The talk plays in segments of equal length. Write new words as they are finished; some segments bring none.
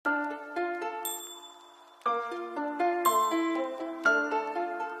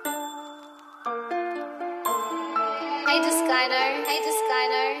Hey Deskyner, hey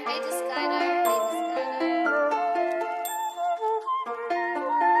Deskyner, hey Deskyner, hey Deskyner.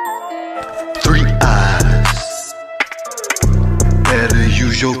 Three eyes. Better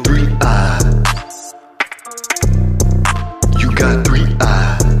use your three eyes. You got three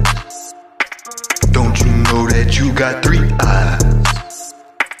eyes. Don't you know that you got three eyes?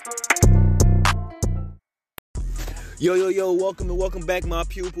 Yo, welcome back, my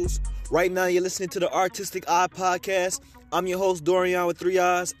pupils. Right now, you're listening to the Artistic Eye Podcast. I'm your host, Dorian with three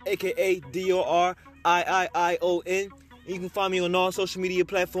eyes, aka DORIIION. And you can find me on all social media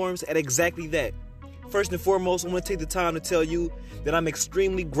platforms at exactly that. First and foremost, I'm going to take the time to tell you that I'm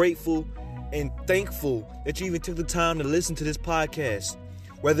extremely grateful and thankful that you even took the time to listen to this podcast.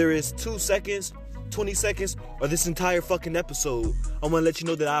 Whether it's 2 seconds, 20 seconds, or this entire fucking episode, I want to let you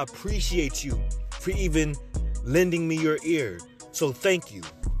know that I appreciate you for even lending me your ear. So thank you.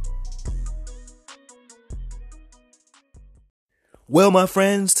 Well, my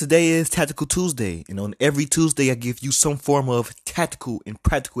friends, today is Tactical Tuesday, and on every Tuesday I give you some form of tactical and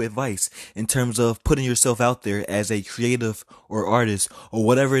practical advice in terms of putting yourself out there as a creative or artist or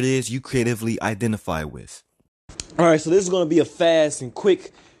whatever it is you creatively identify with. Alright, so this is going to be a fast and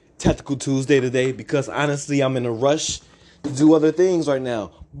quick Tactical Tuesday today because honestly I'm in a rush to do other things right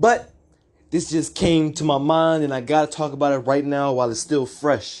now. But this just came to my mind and I got to talk about it right now while it's still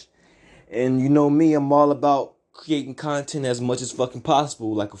fresh. And you know me, I'm all about creating content as much as fucking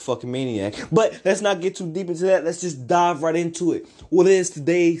possible, like a fucking maniac. But let's not get too deep into that. Let's just dive right into it. What is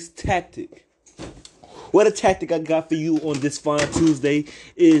today's tactic? What a tactic I got for you on this fine Tuesday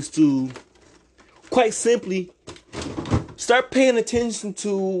is to, quite simply, start paying attention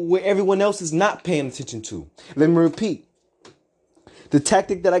to where everyone else is not paying attention to. Let me repeat. The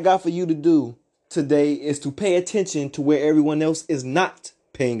tactic that I got for you to do today is to pay attention to where everyone else is not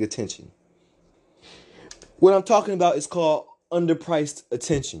paying attention. What I'm talking about is called underpriced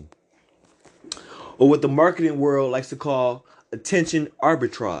attention, or what the marketing world likes to call attention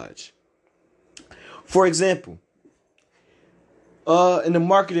arbitrage. For example, in the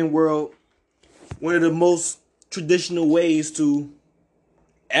marketing world, one of the most traditional ways to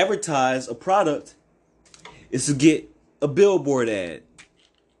advertise a product is to get a billboard ad.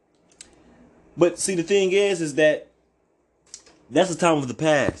 But see, the thing is that that's the time of the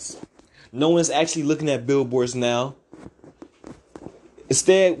past. No one's actually looking at billboards now.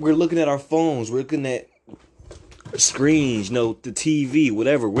 Instead, we're looking at our phones. We're looking at screens, the TV,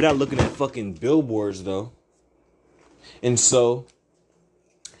 whatever. We're not looking at fucking billboards, though. And so,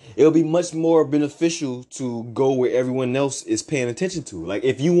 it'll be much more beneficial to go where everyone else is paying attention to. Like,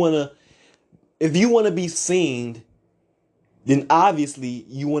 if you wanna be seen, then obviously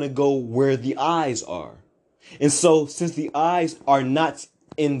you want to go where the eyes are. And so, since the eyes are not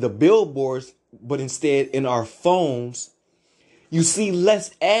in the billboards, but instead in our phones, you see less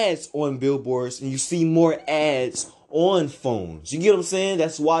ads on billboards and you see more ads on phones. You get what I'm saying?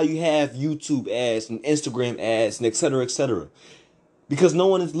 That's why you have YouTube ads and Instagram ads and et cetera, because no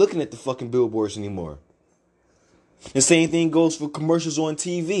one is looking at the fucking billboards anymore. The same thing goes for commercials on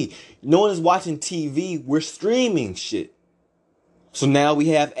TV. No one is watching TV. We're streaming shit. So now we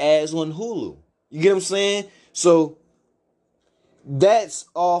have ads on Hulu. You get what I'm saying? So that's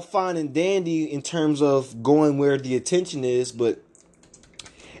all fine and dandy in terms of going where the attention is, but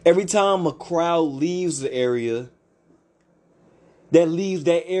every time a crowd leaves the area, that leaves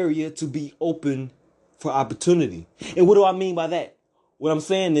that area to be open for opportunity. And what do I mean by that? What I'm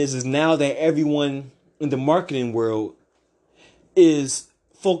saying is now that everyone in the marketing world is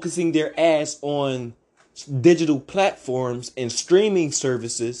focusing their ads on digital platforms and streaming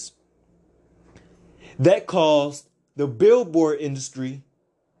services, that caused the billboard industry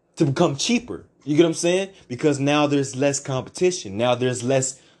to become cheaper. You get what I'm saying? Because now there's less competition. Now there's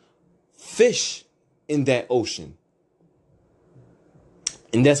less fish in that ocean.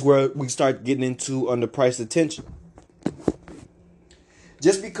 And that's where we start getting into underpriced attention.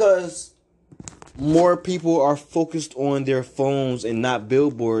 Just because more people are focused on their phones and not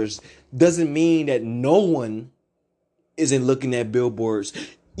billboards doesn't mean that no one isn't looking at billboards.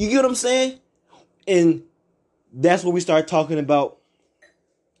 You get what I'm saying? And that's when we start talking about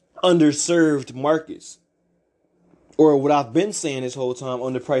underserved markets. Or what I've been saying this whole time,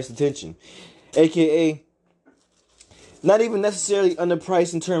 underpriced attention. AKA, not even necessarily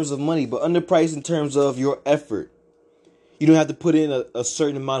underpriced in terms of money, but underpriced in terms of your effort. You don't have to put in a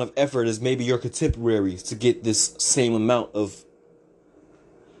certain amount of effort as maybe your contemporaries to get this same amount of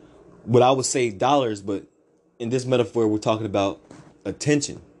what I would say dollars, but in this metaphor, we're talking about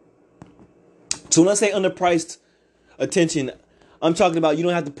attention. So when I say underpriced attention, I'm talking about you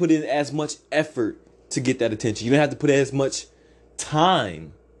don't have to put in as much effort to get that attention. You don't have to put as much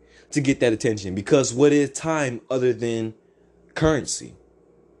time to get that attention, because what is time other than currency?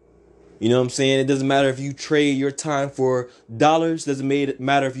 You know what I'm saying? It doesn't matter if you trade your time for dollars. Doesn't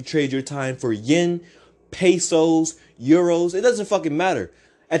matter if you trade your time for yen, pesos, euros. It doesn't fucking matter.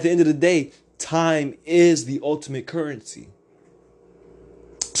 At the end of the day, time is the ultimate currency.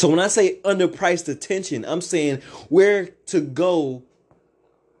 So when I say underpriced attention, I'm saying where to go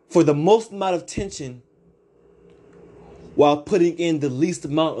for the most amount of attention while putting in the least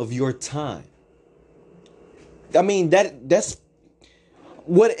amount of your time. I mean, that's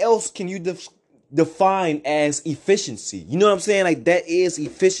what else can you define as efficiency? You know what I'm saying? Like, that is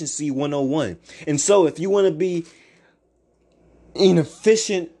efficiency 101. And so if you want to be an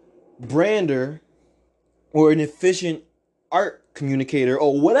efficient brander or an efficient art communicator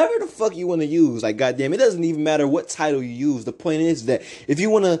or whatever the fuck you want to use, like, goddamn, it doesn't even matter what title you use. The point is that if you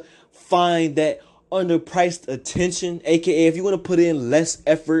want to find that underpriced attention, aka if you want to put in less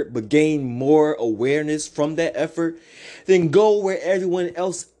effort but gain more awareness from that effort, then go where everyone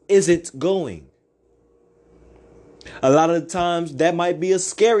else isn't going. A lot of the times that might be a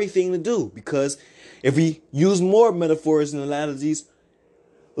scary thing to do, because if we use more metaphors and analogies,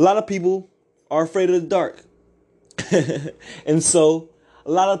 a lot of people are afraid of the dark. And so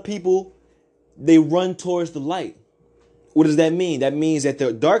a lot of people, they run towards the light. What does that mean? That means that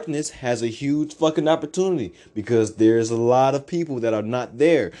the darkness has a huge fucking opportunity, because there's a lot of people that are not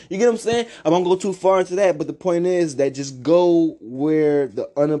there. You get what I'm saying? I won't go too far into that, but the point is that just go where the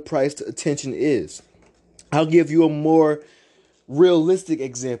underpriced attention is. I'll give you a more realistic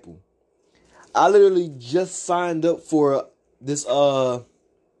example. I literally just signed up for this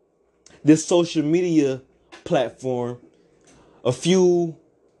social media platform a few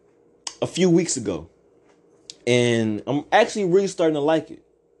weeks ago. And I'm actually really starting to like it.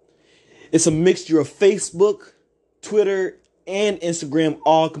 It's a mixture of Facebook, Twitter, and Instagram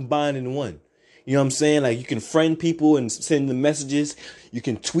all combined in one. You know what I'm saying? Like, you can friend people and send them messages. You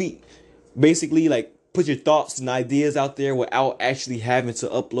can tweet, basically, like, put your thoughts and ideas out there without actually having to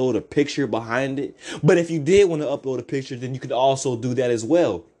upload a picture behind it. But if you did want to upload a picture, then you could also do that as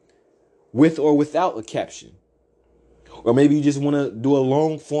well, with or without a caption. Or maybe you just want to do a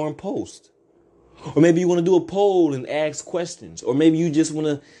long form post. Or maybe you want to do a poll and ask questions. Or maybe you just want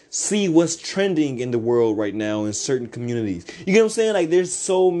to see what's trending in the world right now in certain communities. You get what I'm saying? Like, there's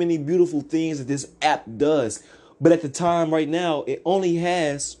so many beautiful things that this app does. But at the time right now, it only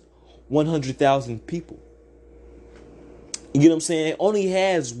has 100,000 people. You get what I'm saying? It only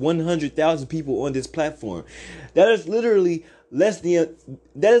has 100,000 people on this platform. That is literally less than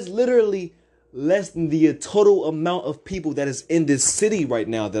the total amount of people that is in this city right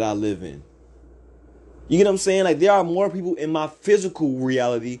now that I live in. You get what I'm saying? Like, there are more people in my physical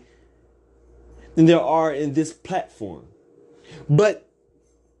reality than there are in this platform. But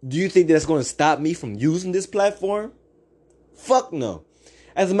do you think that's going to stop me from using this platform? Fuck no.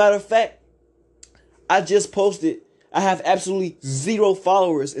 As a matter of fact, I just posted, I have absolutely 0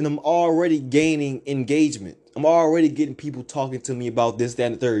 followers, and I'm already gaining engagement. I'm already getting people talking to me about this, that,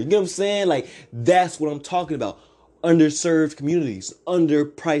 and the third. You get what I'm saying? Like, that's what I'm talking about. Underserved communities,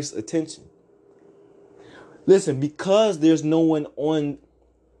 underpriced attention. Listen, because there's no one on,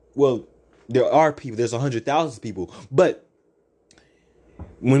 well, there are people, there's 100,000 people, but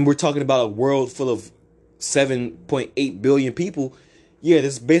when we're talking about a world full of 7.8 billion people, yeah,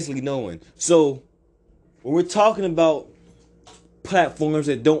 there's basically no one. So when we're talking about platforms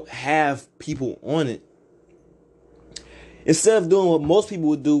that don't have people on it, instead of doing what most people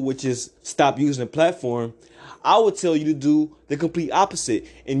would do, which is stop using the platform, I would tell you to do the complete opposite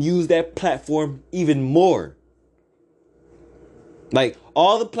and use that platform even more. Like,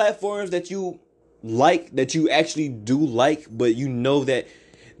 all the platforms that you like, that you actually do like, but you know that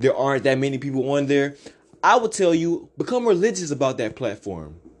there aren't that many people on there, I would tell you, become religious about that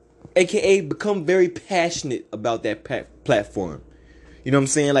platform. AKA, become very passionate about that platform. You know what I'm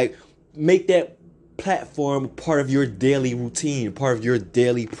saying? Like, make that platform part of your daily routine, part of your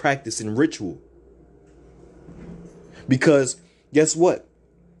daily practice and ritual. Because guess what?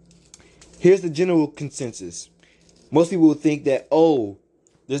 Here's the general consensus. Most people will think that, oh,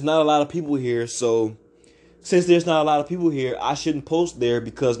 there's not a lot of people here, so since there's not a lot of people here, I shouldn't post there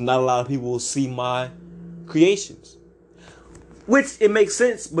because not a lot of people will see my creations. Which, it makes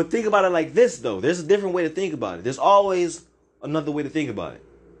sense, but think about it like this, though. There's a different way to think about it. There's always another way to think about it.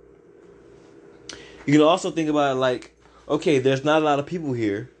 You can also think about it like, okay, there's not a lot of people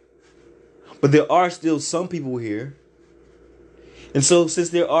here, but there are still some people here. And so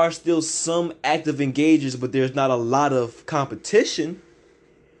since there are still some active engagers, but there's not a lot of competition,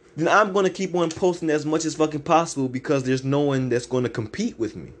 then I'm going to keep on posting as much as fucking possible because there's no one that's going to compete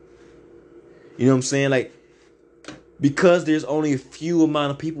with me. You know what I'm saying? Like, because there's only a few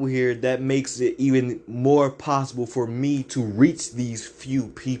amount of people here, that makes it even more possible for me to reach these few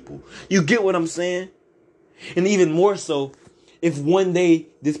people. You get what I'm saying? And even more so, if one day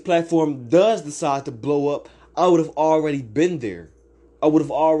this platform does decide to blow up, I would have already been there. I would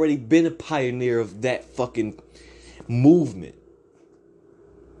have already been a pioneer of that fucking movement.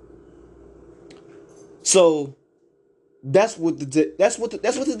 So that's what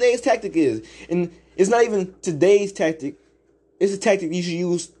today's tactic is. And it's not even today's tactic. It's a tactic you should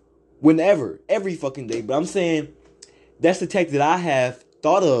use whenever, every fucking day. But I'm saying that's the tactic that I have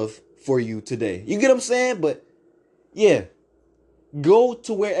thought of for you today. You get what I'm saying? But yeah, go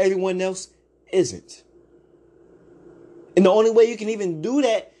to where everyone else isn't. And the only way you can even do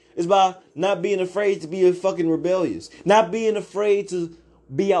that is by not being afraid to be a fucking rebellious. Not being afraid to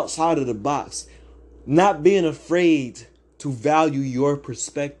be outside of the box. Not being afraid to value your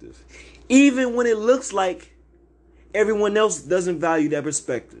perspective. Even when it looks like everyone else doesn't value that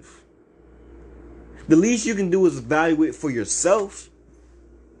perspective. The least you can do is value it for yourself.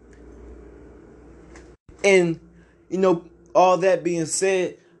 And, you know, all that being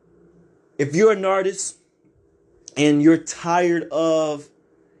said, if you're an artist and you're tired of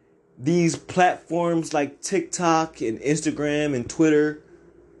these platforms like TikTok and Instagram and Twitter,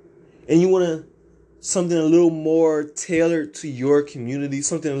 and you want something a little more tailored to your community,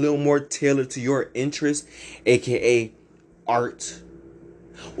 something a little more tailored to your interests, aka art,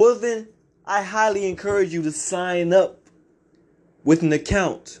 well then, I highly encourage you to sign up with an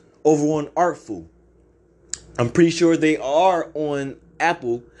account over on Artful. I'm pretty sure they are on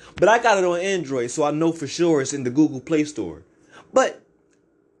Apple, but I got it on Android, so I know for sure it's in the Google Play Store. But,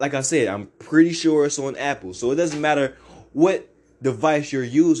 like I said, I'm pretty sure it's on Apple, so it doesn't matter what device you're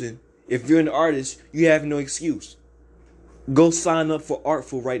using. If you're an artist, you have no excuse. Go sign up for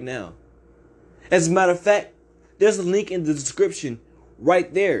Artful right now. As a matter of fact, there's a link in the description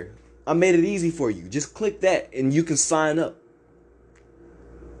right there. I made it easy for you. Just click that and you can sign up.